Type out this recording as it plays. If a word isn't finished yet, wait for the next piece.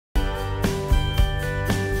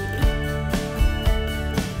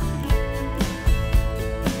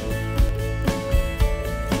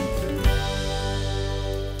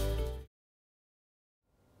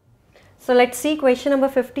So let's see question number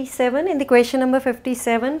 57. In the question number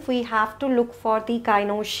 57, we have to look for the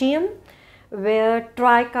gynoecium where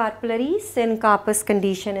tricarpillary syncarpous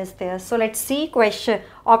condition is there. So let's see question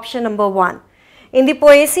option number 1. In the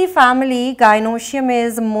Poaceae family, gynoecium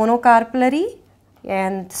is monocarpillary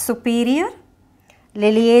and superior.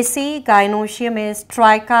 Liliaceae, gynoecium is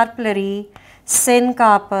tricarpillary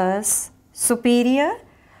syncarpous superior.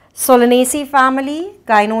 Solanaceae family,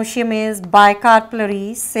 gynoecium is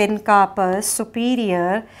bicarpillary syncarpous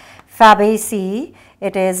superior. Fabaceae,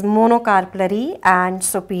 it is monocarpillary and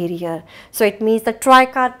superior. So it means the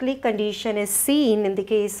tricarpillary condition is seen in the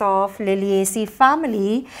case of Liliaceae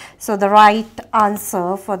family. So the right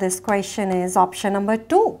answer for this question is option number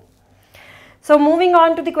 2. So moving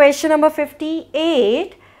on to the question number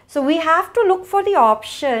 58. So we have to look for the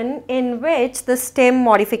option in which the stem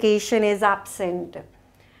modification is absent.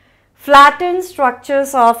 Flattened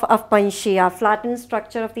structures of Apantia, flattened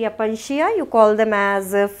structure of the Apantia, you call them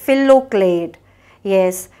as phylloclade.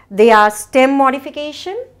 Yes, they are stem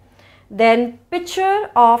modification. Then picture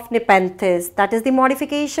of Nepenthes, that is the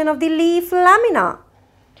modification of the leaf lamina.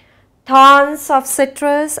 Thorns of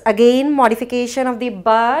citrus, again modification of the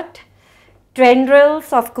bud.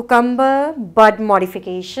 Tendrils of cucumber, bud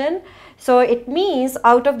modification. So it means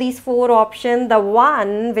out of these 4 options, the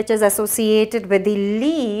one which is associated with the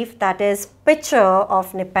leaf, that is picture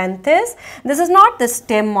of Nepenthes, this is not the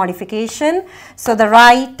stem modification. So the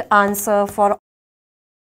right answer for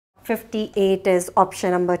 58 is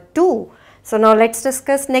option number 2. So now let's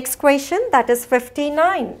discuss next question, that is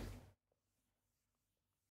 59.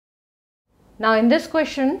 Now in this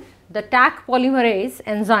question, the Taq polymerase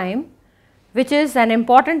enzyme, which is an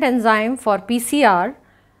important enzyme for PCR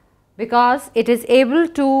because it is able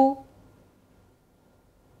to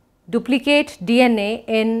duplicate DNA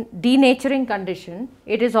in denaturing condition.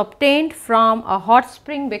 It is obtained from a hot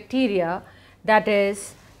spring bacteria, that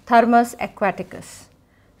is Thermus aquaticus.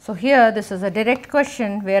 So here this is a direct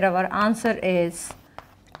question where our answer is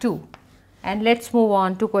 2, and let's move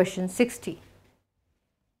on to question 60.